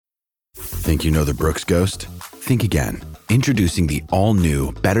Think you know the Brooks Ghost? Think again. Introducing the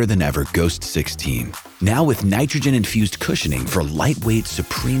all-new, better-than-ever Ghost 16. Now with nitrogen-infused cushioning for lightweight,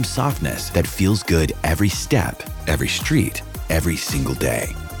 supreme softness that feels good every step, every street, every single day.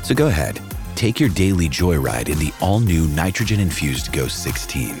 So go ahead, take your daily joyride in the all-new nitrogen-infused Ghost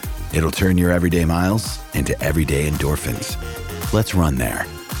 16. It'll turn your everyday miles into everyday endorphins. Let's run there.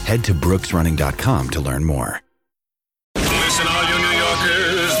 Head to brooksrunning.com to learn more. Listen, all you New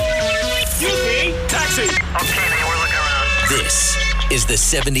Yorkers. Excuse me, taxi. Okay, man, we're looking around. This is the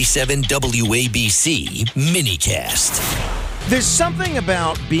 77 WABC minicast. There's something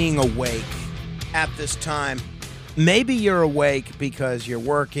about being awake at this time. Maybe you're awake because you're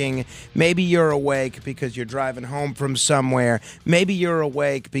working. Maybe you're awake because you're driving home from somewhere. Maybe you're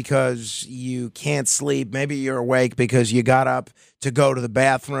awake because you can't sleep. Maybe you're awake because you got up to go to the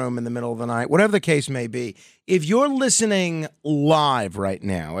bathroom in the middle of the night. Whatever the case may be. If you're listening live right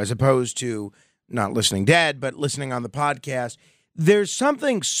now, as opposed to not listening dead, but listening on the podcast, there's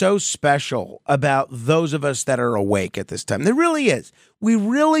something so special about those of us that are awake at this time. There really is. We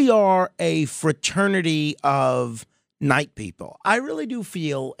really are a fraternity of night people. I really do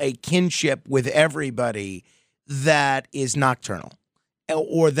feel a kinship with everybody that is nocturnal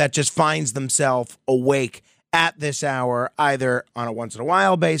or that just finds themselves awake at this hour, either on a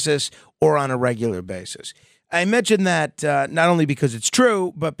once-in-a-while basis or on a regular basis. I mention that not only because it's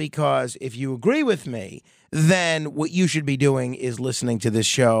true, but because if you agree with me, then what you should be doing is listening to this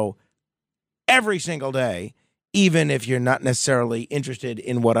show every single day, even if you're not necessarily interested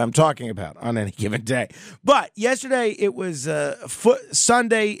in what I'm talking about on any given day. But yesterday, it was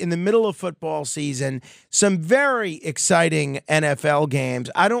Sunday in the middle of football season, some very exciting NFL games.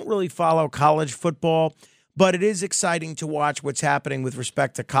 I don't really follow college football, but it is exciting to watch what's happening with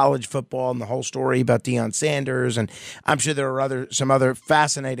respect to college football and the whole story about Deion Sanders. And I'm sure there are some other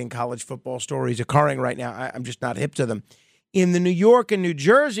fascinating college football stories occurring right now. I'm just not hip to them. In the New York and New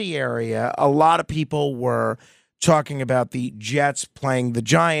Jersey area, a lot of people were talking about the Jets playing the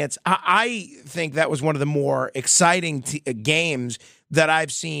Giants. I think that was one of the more exciting games that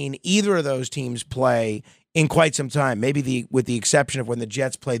I've seen either of those teams play in quite some time, maybe with the exception of when the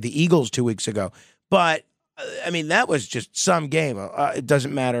Jets played the Eagles 2 weeks ago. But I mean, that was just some game. It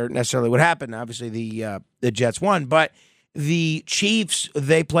doesn't matter necessarily what happened. Obviously, the Jets won. But the Chiefs,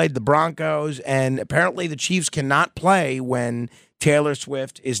 they played the Broncos, and apparently the Chiefs cannot play when Taylor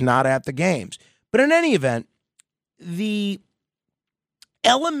Swift is not at the games. But in any event, the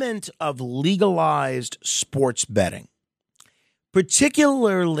element of legalized sports betting,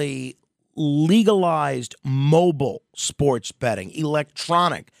 particularly legalized mobile sports betting,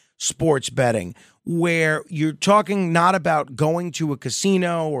 electronic sports betting, where you're talking not about going to a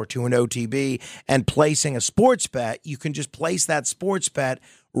casino or to an OTB and placing a sports bet. You can just place that sports bet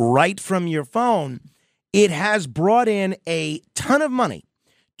right from your phone. It has brought in a ton of money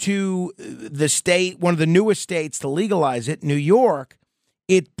to the state, one of the newest states to legalize it, New York.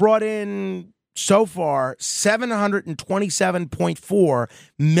 It brought in so far $727.4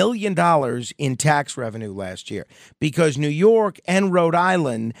 million in tax revenue last year, because New York and Rhode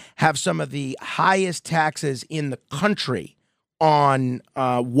Island have some of the highest taxes in the country on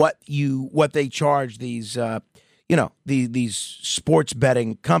what they charge these these sports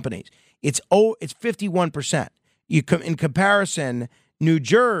betting companies. It's 51%. In comparison, New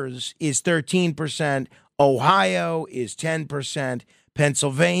Jersey is 13%, Ohio is 10%.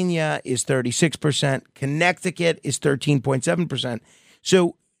 Pennsylvania is 36%. Connecticut is 13.7%.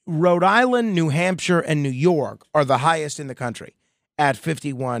 So Rhode Island, New Hampshire, and New York are the highest in the country at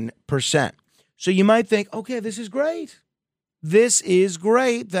 51%. So you might think, okay, this is great. This is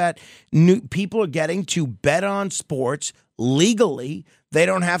great that people are getting to bet on sports legally. They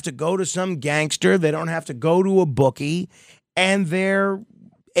don't have to go to some gangster. They don't have to go to a bookie. And they're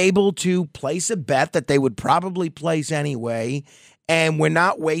able to place a bet that they would probably place anyway. And we're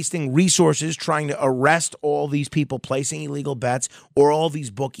not wasting resources trying to arrest all these people placing illegal bets or all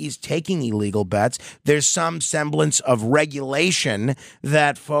these bookies taking illegal bets. There's some semblance of regulation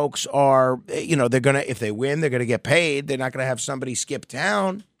that folks are, they're going to, if they win, they're going to get paid. They're not going to have somebody skip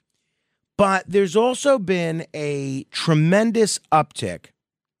town. But there's also been a tremendous uptick,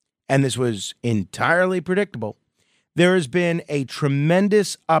 and this was entirely predictable. There has been a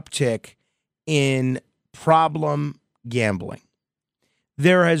tremendous uptick in problem gambling.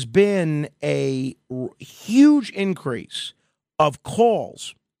 There has been a huge increase of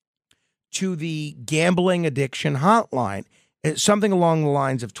calls to the gambling addiction hotline, something along the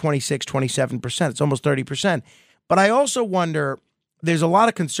lines of 26, 27%. It's almost 30%. But I also wonder, there's a lot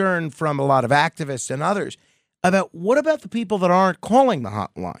of concern from a lot of activists and others about what about the people that aren't calling the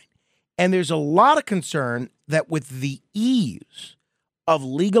hotline? And there's a lot of concern that with the ease of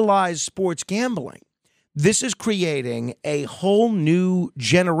legalized sports gambling, this is creating a whole new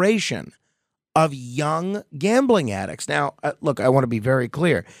generation of young gambling addicts. Now, look, I want to be very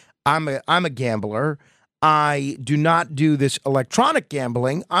clear. I'm a gambler. I do not do this electronic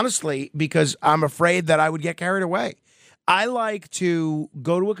gambling, honestly, because I'm afraid that I would get carried away. I like to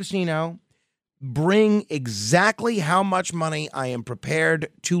go to a casino, bring exactly how much money I am prepared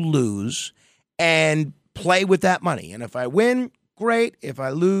to lose, and play with that money. And if I win, great. If I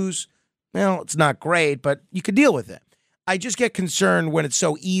lose, well, it's not great, but you could deal with it. I just get concerned when it's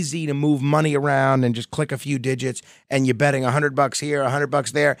so easy to move money around and just click a few digits and you're betting $100 here,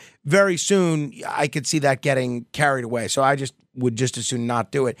 $100 there. Very soon, I could see that getting carried away. So I would just as soon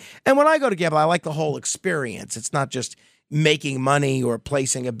not do it. And when I go to gamble, I like the whole experience. It's not just making money or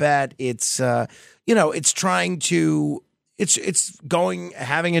placing a bet. It's, it's trying to, it's going,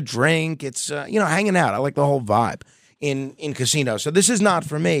 having a drink. It's, hanging out. I like the whole vibe in casinos. So this is not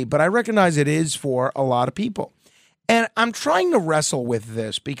for me, but I recognize it is for a lot of people. And I'm trying to wrestle with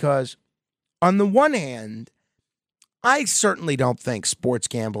this because, on the one hand, I certainly don't think sports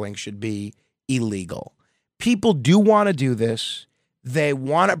gambling should be illegal. People do want to do this. They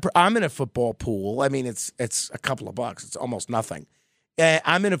want to. I'm in a football pool. I mean, it's a couple of bucks. It's almost nothing.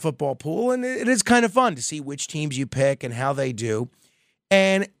 I'm in a football pool, and it is kind of fun to see which teams you pick and how they do.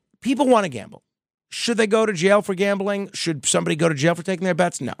 And people want to gamble. Should they go to jail for gambling? Should somebody go to jail for taking their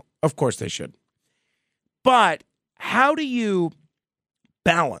bets? No, of course they should. But how do you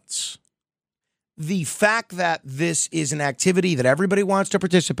balance the fact that this is an activity that everybody wants to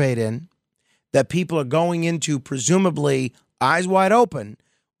participate in, that people are going into presumably eyes wide open,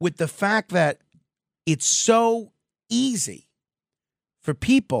 with the fact that it's so easy for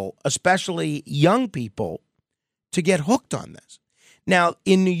people, especially young people, to get hooked on this? Now,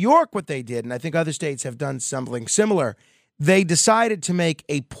 in New York, what they did, and I think other states have done something similar, they decided to make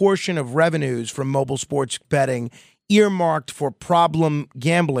a portion of revenues from mobile sports betting earmarked for problem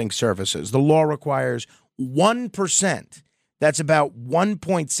gambling services. The law requires 1%, that's about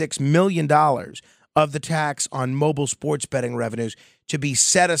 $1.6 million of the tax on mobile sports betting revenues, to be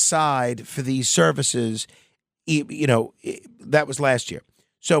set aside for these services. That was last year.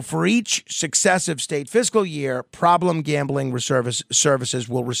 So for each successive state fiscal year, problem gambling services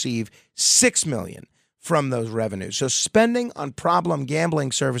will receive $6 million from those revenues. So spending on problem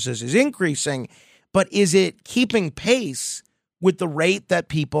gambling services is increasing, but is it keeping pace with the rate that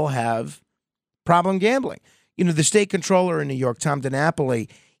people have problem gambling? The state controller in New York, Tom DiNapoli,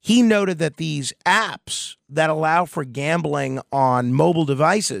 he noted that these apps that allow for gambling on mobile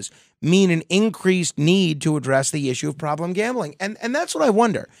devices mean an increased need to address the issue of problem gambling. And that's what I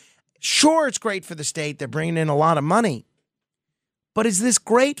wonder. Sure, it's great for the state. They're bringing in a lot of money. But is this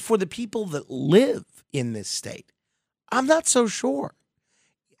great for the people that live in this state? I'm not so sure.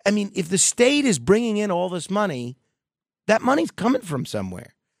 I mean, if the state is bringing in all this money, that money's coming from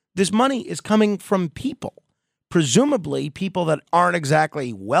somewhere. This money is coming from people, presumably people that aren't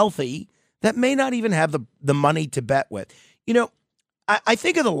exactly wealthy, that may not even have the money to bet with. I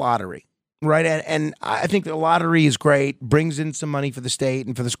think of the lottery, right? And I think the lottery is great, brings in some money for the state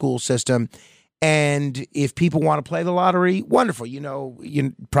and for the school system. And if people want to play the lottery, wonderful.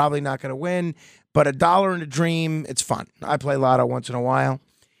 You're probably not going to win, but $1 in a dream, it's fun. I play lotto once in a while.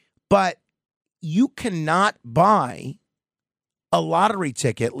 But you cannot buy a lottery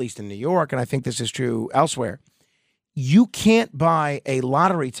ticket, at least in New York, and I think this is true elsewhere. You can't buy a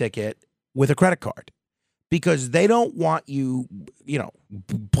lottery ticket with a credit card because they don't want you,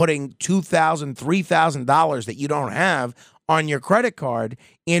 putting $2,000, $3,000 that you don't have on your credit card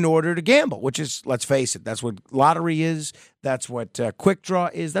in order to gamble, which is, let's face it, that's what lottery is. That's what Quick Draw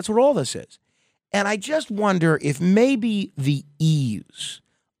is. That's what all this is. And I just wonder if maybe the ease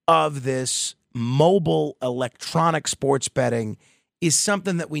of this mobile electronic sports betting is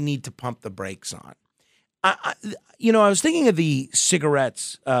something that we need to pump the brakes on. I was thinking of the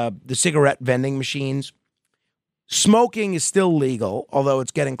cigarettes, the cigarette vending machines. Smoking is still legal, although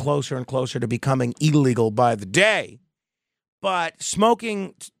it's getting closer and closer to becoming illegal by the day. But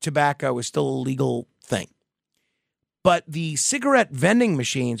smoking tobacco is still a legal thing. But the cigarette vending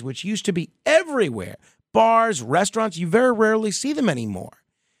machines, which used to be everywhere, bars, restaurants, you very rarely see them anymore,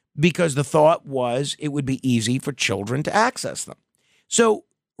 because the thought was it would be easy for children to access them. So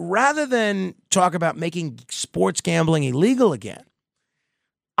rather than talk about making sports gambling illegal again,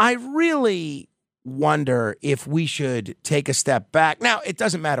 I really wonder if we should take a step back. Now, it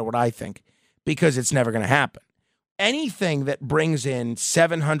doesn't matter what I think, because it's never going to happen. Anything that brings in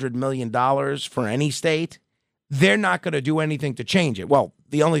 $700 million for any state, they're not going to do anything to change it. Well,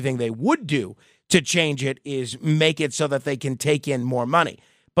 the only thing they would do to change it is make it so that they can take in more money.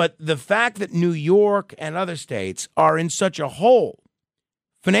 But the fact that New York and other states are in such a hole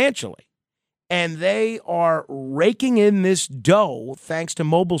financially, and they are raking in this dough thanks to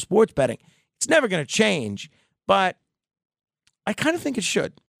mobile sports betting, it's never going to change, but I kind of think it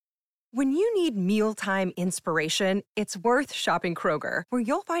should. When you need mealtime inspiration, it's worth shopping Kroger, where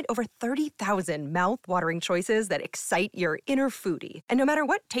you'll find over 30,000 mouth-watering choices that excite your inner foodie. And no matter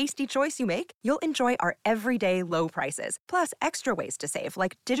what tasty choice you make, you'll enjoy our everyday low prices, plus extra ways to save,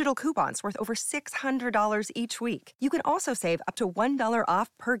 like digital coupons worth over $600 each week. You can also save up to $1 off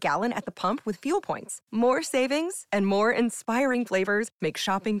per gallon at the pump with fuel points. More savings and more inspiring flavors make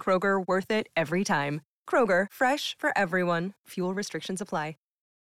shopping Kroger worth it every time. Kroger, fresh for everyone. Fuel restrictions apply.